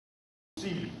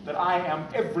see that I am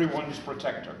everyone's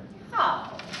protector.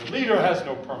 How? The leader has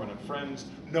no permanent friends,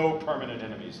 no permanent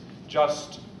enemies,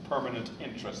 just permanent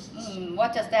interests.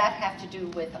 What does that have to do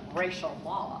with racial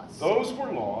laws? Those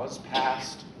were laws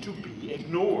passed to be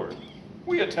ignored.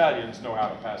 We Italians know how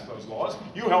to pass those laws.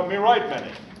 You helped me write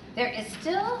many. There is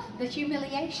still the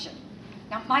humiliation.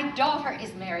 Now, my daughter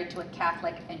is married to a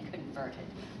Catholic and converted.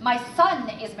 My son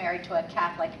is married to a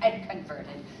Catholic and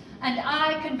converted. And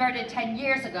I converted 10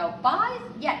 years ago.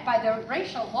 Yet by the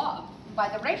racial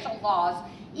laws,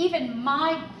 even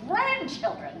my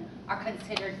grandchildren are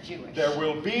considered Jewish. There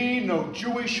will be no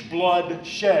Jewish blood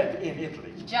shed in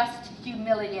Italy. Just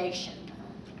humiliation.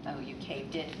 Oh, you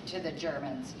caved in to the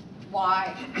Germans.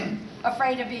 Why?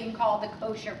 Afraid of being called the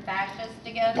kosher fascist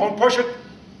again? Don't push it.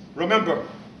 Remember,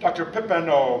 Dr.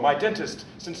 Pipano, my dentist,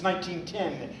 since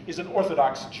 1910, is an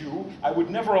Orthodox Jew. I would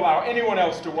never allow anyone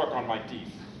else to work on my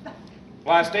teeth.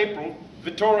 Last April,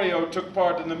 Vittorio took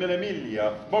part in the Mille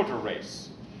Miglia motor race.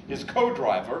 His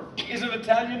co-driver is an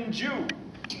Italian Jew.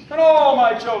 And all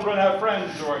my children have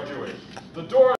friends who are Jewish. The door